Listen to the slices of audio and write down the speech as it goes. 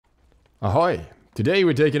Ahoy! Today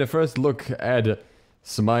we're taking a first look at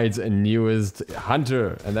SMITE's newest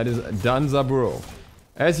hunter, and that is Danzaburou.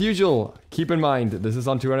 As usual, keep in mind, this is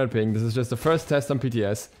on 200 ping, this is just the first test on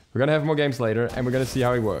PTS. We're gonna have more games later, and we're gonna see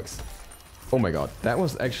how it works. Oh my god, that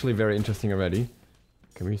was actually very interesting already.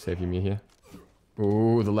 Can we save me here?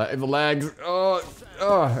 Ooh, the lags. Oh,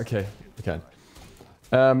 okay, we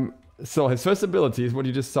can. So his first ability is what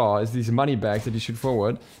you just saw, is these money bags that you shoot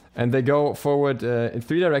forward. And they go forward in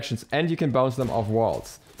 3 directions, and you can bounce them off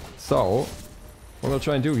walls. So, what we'll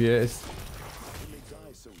try and do here is...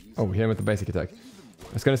 Oh, we hit him with the basic attack.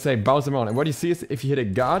 I was gonna say, bounce them around. And what you see is, if you hit a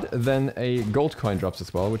guard, then a gold coin drops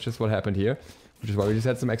as well, which is what happened here. Which is why we just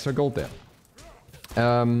had some extra gold there.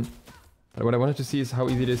 But what I wanted to see is how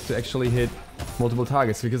easy it is to actually hit multiple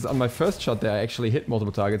targets. Because on my first shot there, I actually hit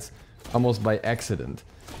multiple targets almost by accident.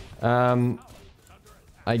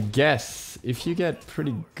 I guess if you get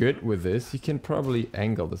pretty good with this, you can probably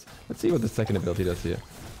angle this. Let's see what the second ability does here.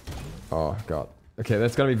 Oh god. Okay,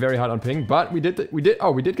 that's gonna be very hard on ping, but we did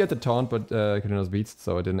get the taunt, but couldn't use beats,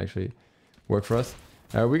 so it didn't actually work for us.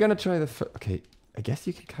 We're gonna try the okay, I guess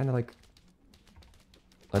you can kind of like...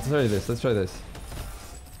 Let's try this.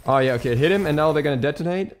 Oh yeah, okay, it hit him, and now they're gonna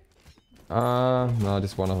detonate. No,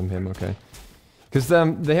 just one of them, okay. Because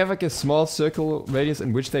they have like a small circle radius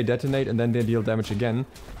in which they detonate and then they deal damage again.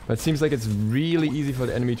 But it seems like it's really easy for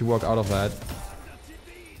the enemy to walk out of that.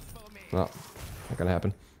 No, not gonna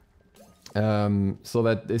happen. So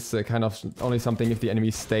that is kind of only something if the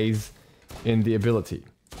enemy stays in the ability.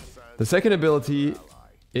 The second ability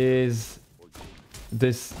is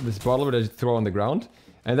this bottle that you throw on the ground.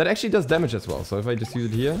 And that actually does damage as well. So if I just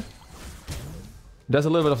use it here, it does a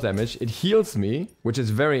little bit of damage. It heals me, which is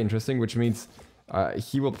very interesting, which means...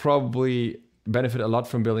 he will probably benefit a lot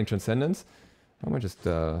from building Transcendence. I'm gonna just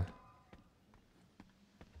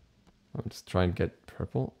try and get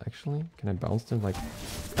purple, actually. Can I bounce them like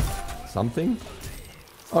something?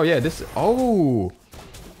 Oh yeah, this... Oh!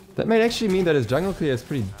 That might actually mean that his jungle clear is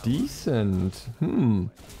pretty decent.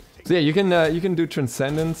 So yeah, you can do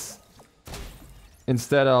Transcendence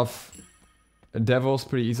instead of Devils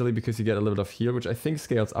pretty easily because you get a little bit of heal, which I think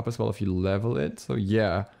scales up as well if you level it. So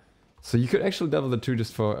yeah. So you could actually level the 2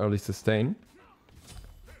 just for early sustain.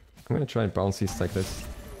 I'm gonna try and bounce these like this.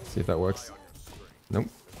 See if that works. Nope.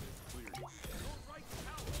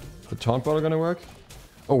 The taunt bottle gonna work?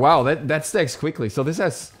 Oh wow, that stacks quickly. So this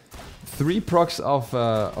has 3 procs of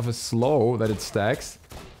a slow that it stacks.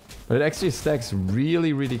 But it actually stacks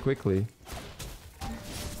really, really quickly.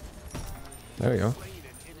 There we go.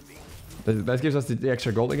 That gives us the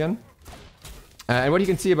extra gold again. And what you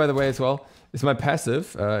can see, by the way, as well, is my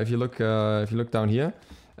passive. If you look down here,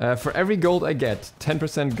 for every gold I get,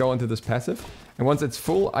 10% go into this passive, and once it's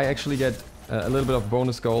full, I actually get a little bit of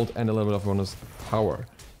bonus gold and a little bit of bonus power.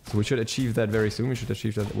 So we should achieve that very soon. We should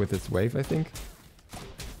achieve that with this wave, I think.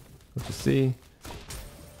 Let's just see.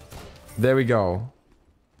 There we go.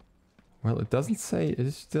 Well, it doesn't say it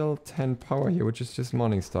is still 10 power here, which is just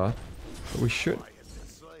Morningstar. But we should.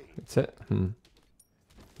 That's it.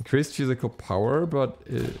 Increased physical power, but.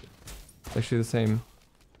 Actually the same.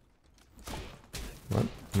 What?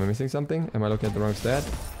 Am I missing something? Am I looking at the wrong stat?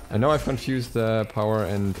 I know I've confused power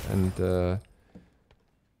and okay,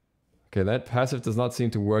 that passive does not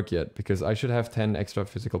seem to work yet because I should have 10 extra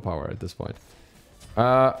physical power at this point.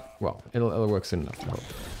 Well, it'll work soon enough, I hope.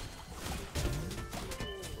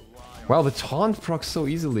 Wow, the taunt procs so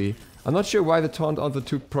easily. I'm not sure why the taunt on the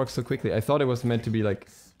 2 procs so quickly. I thought it was meant to be like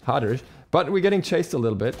harder, but we're getting chased a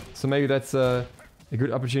little bit, so maybe that's a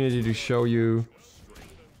good opportunity to show you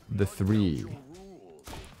the 3,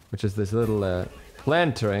 which is this little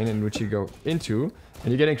planned terrain in which you go into,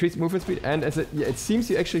 and you get increased movement speed, and it seems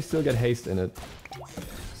you actually still get haste in it.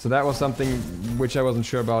 So that was something which I wasn't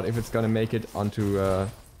sure about if it's gonna make it onto the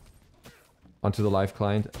live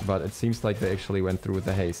client, but it seems like they actually went through with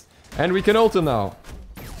the haste. And we can ult him now.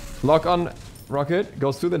 Lock on rocket,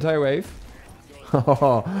 goes through the entire wave,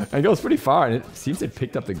 and goes pretty far, and it seems it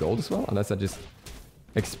picked up the gold as well, unless I just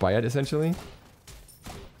expired essentially.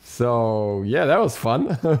 So yeah, that was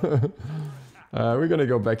fun. We're gonna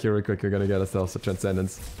go back here real quick. We're gonna get ourselves a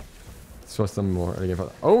Transcendence. Let's show some more.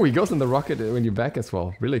 Oh, he goes in the rocket when you're back as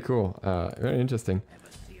well. Really cool. Very interesting.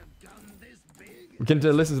 We can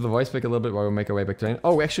listen to the voice pick a little bit while we make our way back to lane.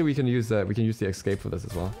 Oh, actually we can use the escape for this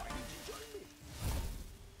as well.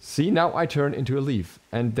 See, now I turn into a leaf,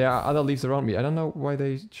 and there are other leaves around me. I don't know why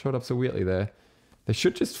they showed up so weirdly there. They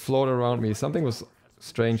should just float around me. Something was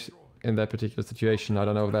strange in that particular situation. I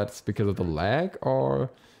don't know if that's because of the lag or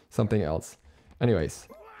something else. Anyways.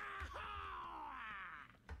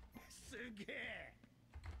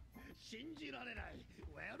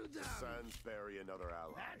 bury another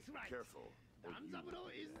ally. That's right. Careful. Danzaburou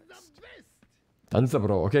is the best.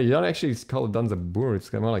 Danzaburou. Okay, you don't actually call it Danzaburou. It's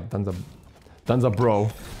kind of more like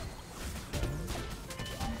Danzaburou.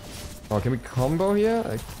 Oh, can we combo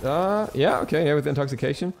here? Yeah, okay, yeah, with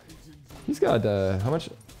intoxication. He's got, how much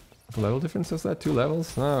level difference is that? 2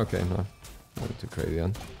 levels? Oh, okay, no. Not too crazy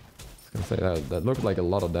then. I was gonna say that looked like a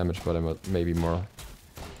lot of damage, but maybe more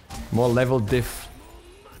level diff.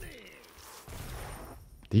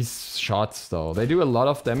 These shots, though, they do a lot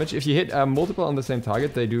of damage. If you hit multiple on the same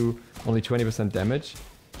target, they do only 20% damage.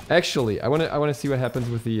 Actually, I wanna see what happens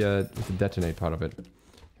with the detonate part of it.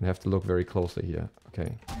 You have to look very closely here.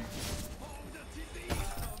 Okay.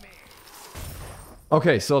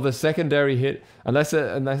 Okay, so the secondary hit, unless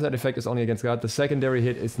that effect is only against guard, the secondary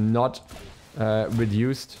hit is not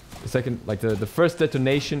reduced. The first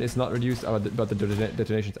detonation is not reduced, but the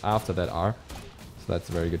detonations after that are. So that's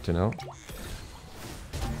very good to know.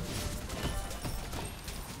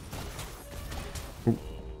 Ooh.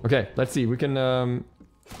 Okay, let's see. We can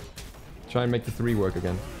try and make the 3 work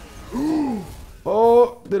again.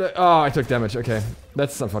 Oh, I took damage. Okay,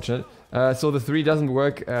 that's unfortunate. So the 3 doesn't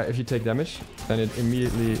work if you take damage, then it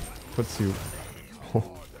immediately puts you...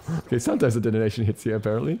 Okay, sometimes the detonation hits you,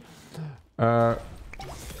 apparently.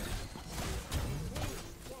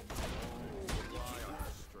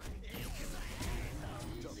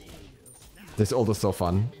 This ult is so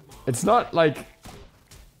fun. It's not like...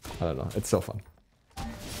 I don't know, it's so fun.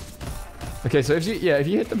 Okay, so if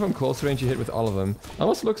you hit them from close range, you hit with all of them.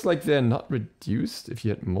 Almost looks like they're not reduced if you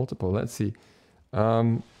hit multiple. Let's see.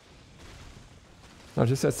 No, it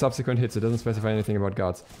just says subsequent hits. It doesn't specify anything about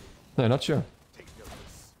guards. No, not sure.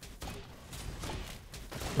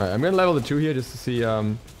 Alright, I'm gonna level the 2 here just to see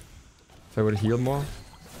if I would heal more.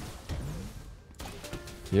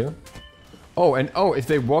 Here. Oh, and if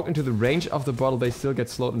they walk into the range of the bottle, they still get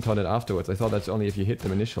slowed and taunted afterwards. I thought that's only if you hit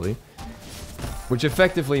them initially. Which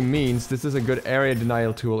effectively means this is a good area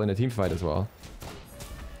denial tool in a team fight as well.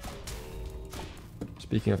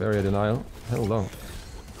 Speaking of area denial, hello.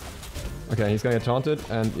 Okay, he's gonna get taunted,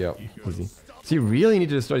 and yeah, easy. So you really need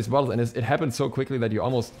to destroy these bottles, and it happens so quickly that you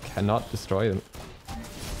almost cannot destroy them.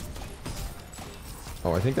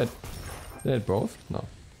 Oh, I think that... Did it both? No.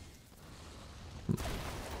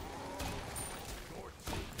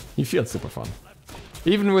 He feels super fun.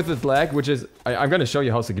 Even with this lag, which is... I'm gonna show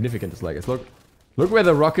you how significant this lag is. Look where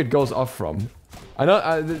the rocket goes off from. I know.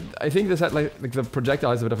 I think this had like the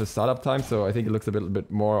projectile has a bit of a startup time, so I think it looks a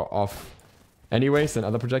bit more off, anyways, than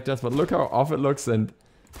other projectiles. But look how off it looks, and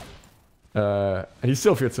he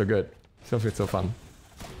still feels so good. Still feels so fun.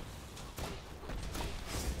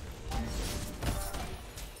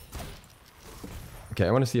 Okay,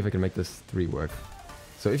 I want to see if I can make this 3 work.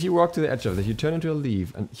 So if you walk to the edge of this, you turn into a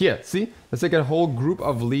leaf, and here, see, there's like a whole group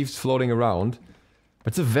of leaves floating around.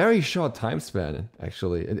 It's a very short time span,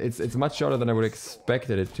 actually. It's much shorter than I would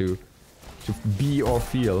expected it to be or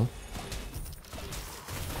feel.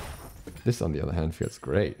 This, on the other hand, feels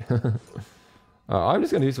great. I'm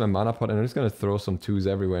just gonna use my mana pot and I'm just gonna throw some 2s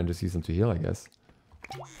everywhere and just use them to heal, I guess.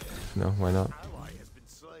 No, why not?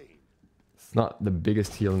 It's not the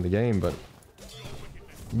biggest heal in the game, but...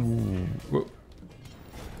 Ooh. Whoa.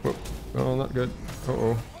 Whoa. Oh, not good.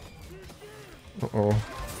 Uh-oh. Uh-oh.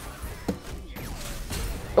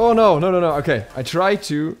 Oh no, no, no, no, okay. I tried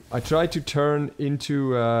to turn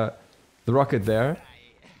into the rocket there,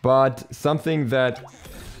 but something that...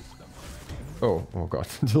 Oh god,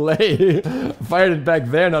 delay! Fired it back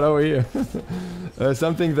there, not over here.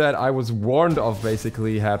 Something that I was warned of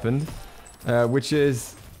basically happened, which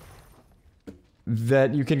is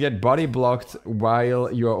that you can get body blocked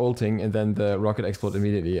while you are ulting and then the rocket explodes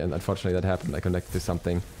immediately, and unfortunately that happened. I connected to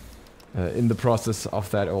something in the process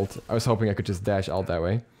of that ult. I was hoping I could just dash out that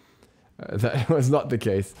way. That was not the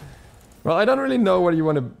case. Well, I don't really know what you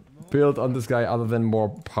want to build on this guy other than more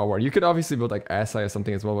power. You could obviously build like Assai or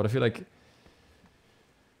something as well, but I feel like...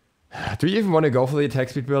 Do you even want to go for the attack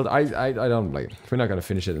speed build? I don't like... We're not going to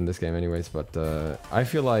finish it in this game anyways, but I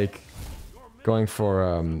feel like going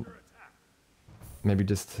for maybe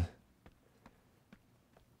just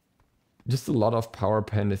a lot of power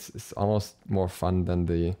pen is almost more fun than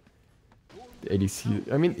the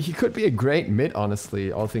ADC. I mean, he could be a great mid,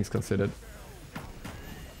 honestly, all things considered.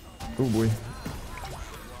 Oh boy.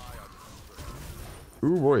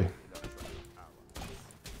 Oh boy.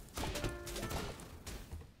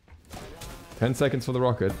 10 seconds for the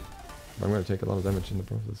rocket. I'm gonna take a lot of damage in the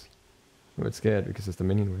process. I'm a bit scared because it's the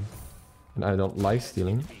minion wave. And I don't like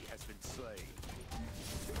stealing.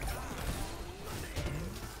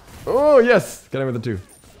 Oh yes! Get him with the 2.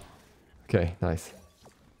 Okay, nice.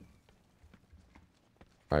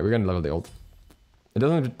 Alright, we're gonna level the ult. It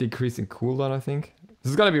doesn't decrease in cooldown, I think.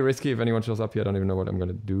 This is gonna be risky if anyone shows up here. I don't even know what I'm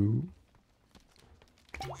gonna do.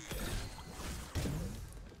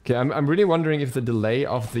 Okay, I'm really wondering if the delay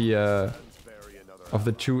of the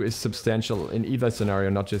 2 is substantial in either scenario,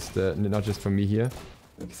 not just for me here.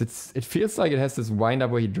 Because it feels like it has this wind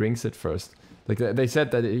up where he drinks it first. Like they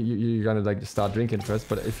said that you're gonna like start drinking first,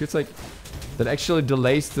 but it feels like that actually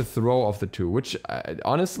delays the throw of the 2, which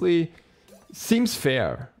honestly seems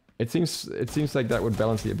fair. It seems like that would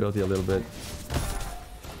balance the ability a little bit,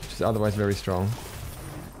 which is otherwise very strong.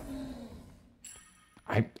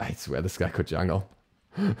 I swear this guy could jungle.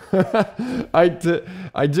 I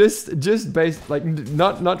just based, like,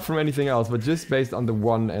 not from anything else, but just based on the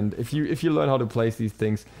 1, and if you learn how to place these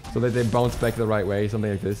things so that they bounce back the right way,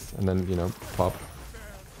 something like this, and then, you know, pop.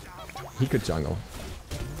 He could jungle.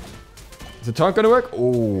 Is the taunt gonna work?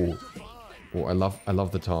 Oh, I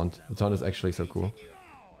love the taunt. The taunt is actually so cool.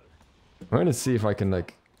 I'm gonna see if I can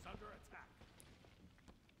like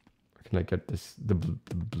get the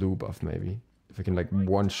blue buff maybe. If I can like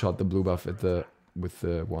one shot the blue buff with the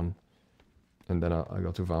 1, and then I'll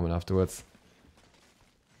go to Varmin afterwards.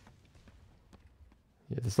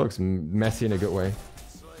 Yeah, this looks messy in a good way.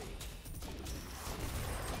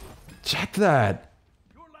 Check that!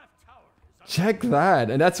 Check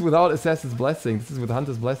that! And that's without Assassin's Blessing. This is with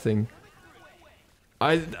Hunter's Blessing.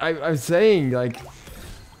 I'm saying, like,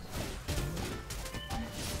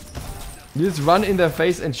 you just run in their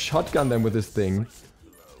face and shotgun them with this thing.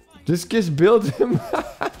 Just build him.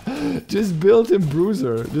 Just build him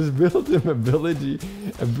Bruiser. Just build him ability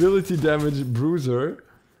damage Bruiser.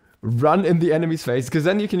 Run in the enemy's face, because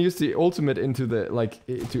then you can use the ultimate into the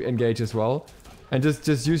to engage as well, and just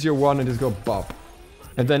use your 1 and just go bop,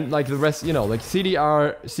 and then like the rest, you know, like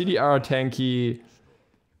CDR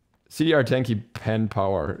tanky pen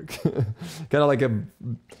power, kind of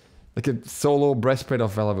like a solo breastplate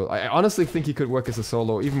of Valor. I honestly think he could work as a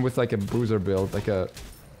solo, even with like a bruiser build, like a,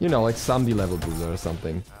 you know, like Samdi level bruiser or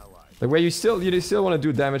something. Like where you still want to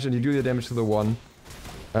do damage, and you do the damage to the 1,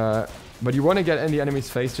 but you want to get in the enemy's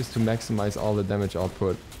face just to maximize all the damage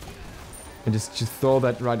output, and just throw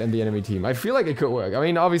that right in the enemy team. I feel like it could work. I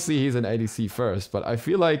mean, obviously he's an ADC first, but I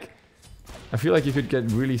feel like you could get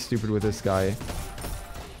really stupid with this guy.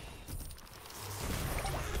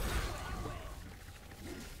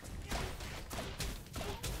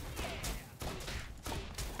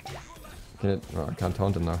 Oh, I can't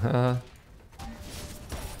taunt him now.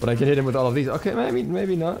 But I can hit him with all of these. Okay,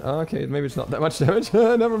 maybe not. Okay, maybe it's not that much damage.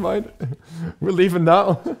 Never mind. We're leaving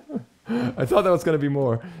now. I thought that was gonna be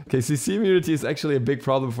more. Okay, CC immunity is actually a big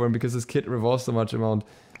problem for him because his kit revolves so much around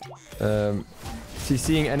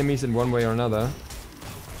CCing enemies in one way or another.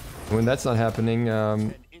 When that's not happening,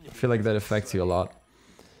 I feel like that affects you a lot.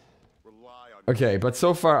 Okay, but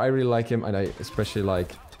so far I really like him, and I especially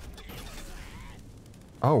like...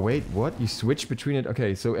 Oh wait, what? You switch between it?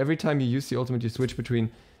 Okay, so every time you use the ultimate, you switch between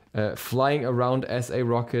flying around as a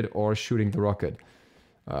rocket or shooting the rocket.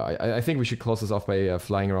 I think we should close this off by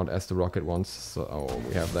flying around as the rocket once, so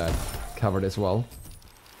we have that covered as well.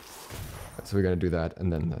 So we're gonna do that,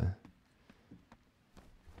 and then...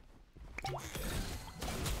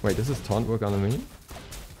 Wait, does this taunt work on me?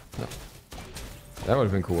 No. That would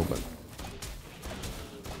have been cool, but...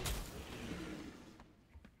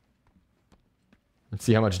 Let's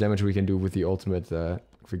see how much damage we can do with the ultimate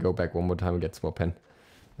if we go back one more time and get small pen.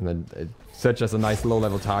 And then it search as a nice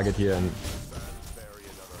low-level target here. And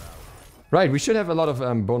right, we should have a lot of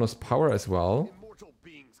bonus power as well.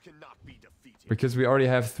 Because we already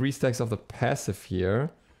have 3 stacks of the passive here.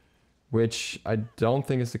 Which I don't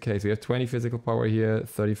think is the case. We have 20 physical power here,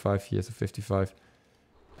 35 here, so 55.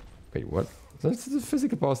 Wait, what? Does the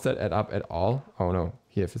physical power stat add up at all? Oh no,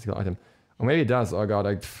 here, physical item. Oh, maybe it does. Oh god,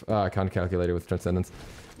 I can't calculate it with Transcendence.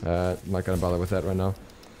 I'm not gonna bother with that right now.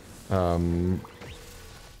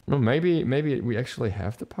 No, maybe we actually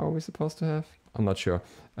have the power we're supposed to have? I'm not sure.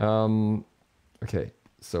 Okay,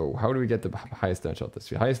 so how do we get the highest damage out of this?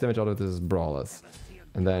 The highest damage out of this is Brawlers.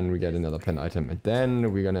 And then we get another pen item. And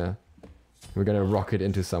then we're gonna rocket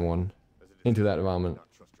into someone. Into that environment.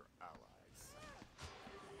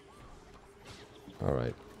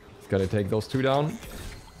 Alright. Gotta take those 2 down.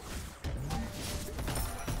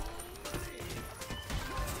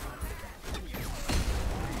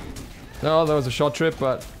 No, that was a short trip,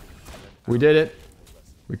 but we did it.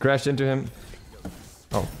 We crashed into him.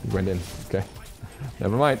 Oh, he went in. Okay,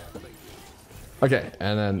 never mind. Okay,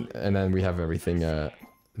 and then we have everything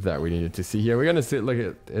that we needed to see here. We're gonna look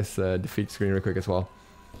at his defeat screen real quick as well.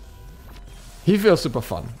 He feels super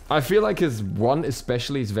fun. I feel like his 1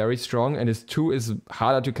 especially is very strong, and his 2 is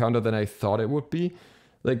harder to counter than I thought it would be.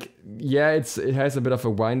 like, yeah, it has a bit of a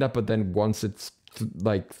wind up, but then once it's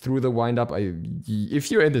like through the wind up,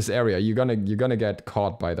 if you're in this area, you're gonna get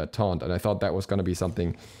caught by that taunt, and I thought that was gonna be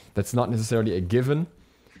something that's not necessarily a given.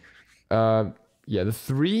 Yeah, the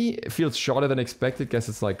 3 feels shorter than expected. Guess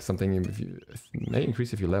it's like something it may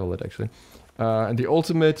increase if you level it actually. And the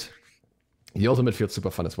ultimate feels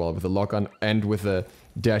super fun as well with the lock on and with the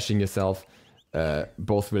dashing yourself.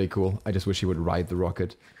 Both really cool. I just wish he would ride the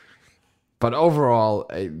rocket. But overall,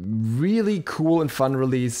 a really cool and fun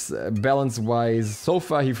release, balance-wise. So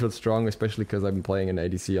far he feels strong, especially because I've been playing an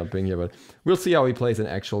ADC on ping here, but we'll see how he plays in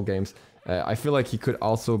actual games. I feel like he could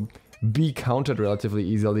also be countered relatively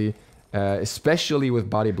easily, especially with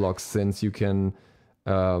body blocks, since you can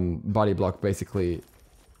body block basically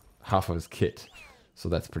half of his kit. So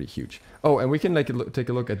that's pretty huge. Oh, and we can like take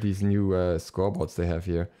a look at these new scoreboards they have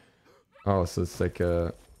here. Oh, so it's like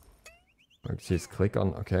a... just click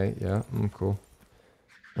on, okay, yeah, cool.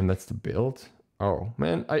 And that's the build. Oh,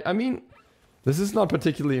 man, I mean, this is not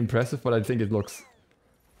particularly impressive, but I think it looks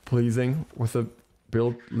pleasing with a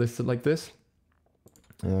build listed like this.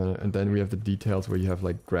 And then we have the details where you have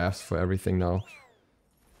like graphs for everything now.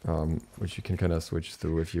 Which you can kind of switch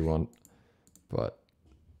through if you want. But,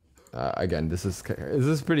 again, this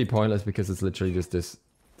is pretty pointless because it's literally just this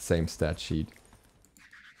same stat sheet.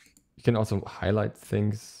 You can also highlight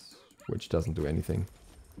things, which doesn't do anything.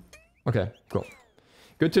 Okay, cool.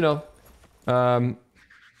 Good to know.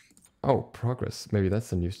 Oh, progress. Maybe that's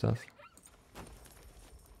the new stuff.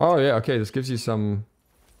 Oh yeah, okay, this gives you some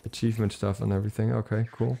achievement stuff and everything. Okay,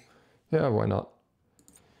 cool. Yeah, why not?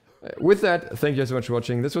 With that, thank you guys so much for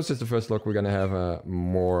watching. This was just the first look. We're gonna have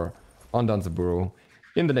more on Danzaburou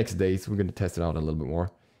in the next days. We're gonna test it out a little bit more.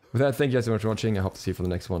 With that, thank you guys so much for watching. I hope to see you for the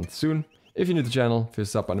next one soon. If you're new to the channel, feel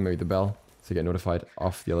sub button and maybe the bell so you get notified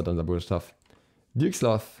of the other Danzaburou stuff.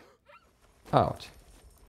 SLOTH out.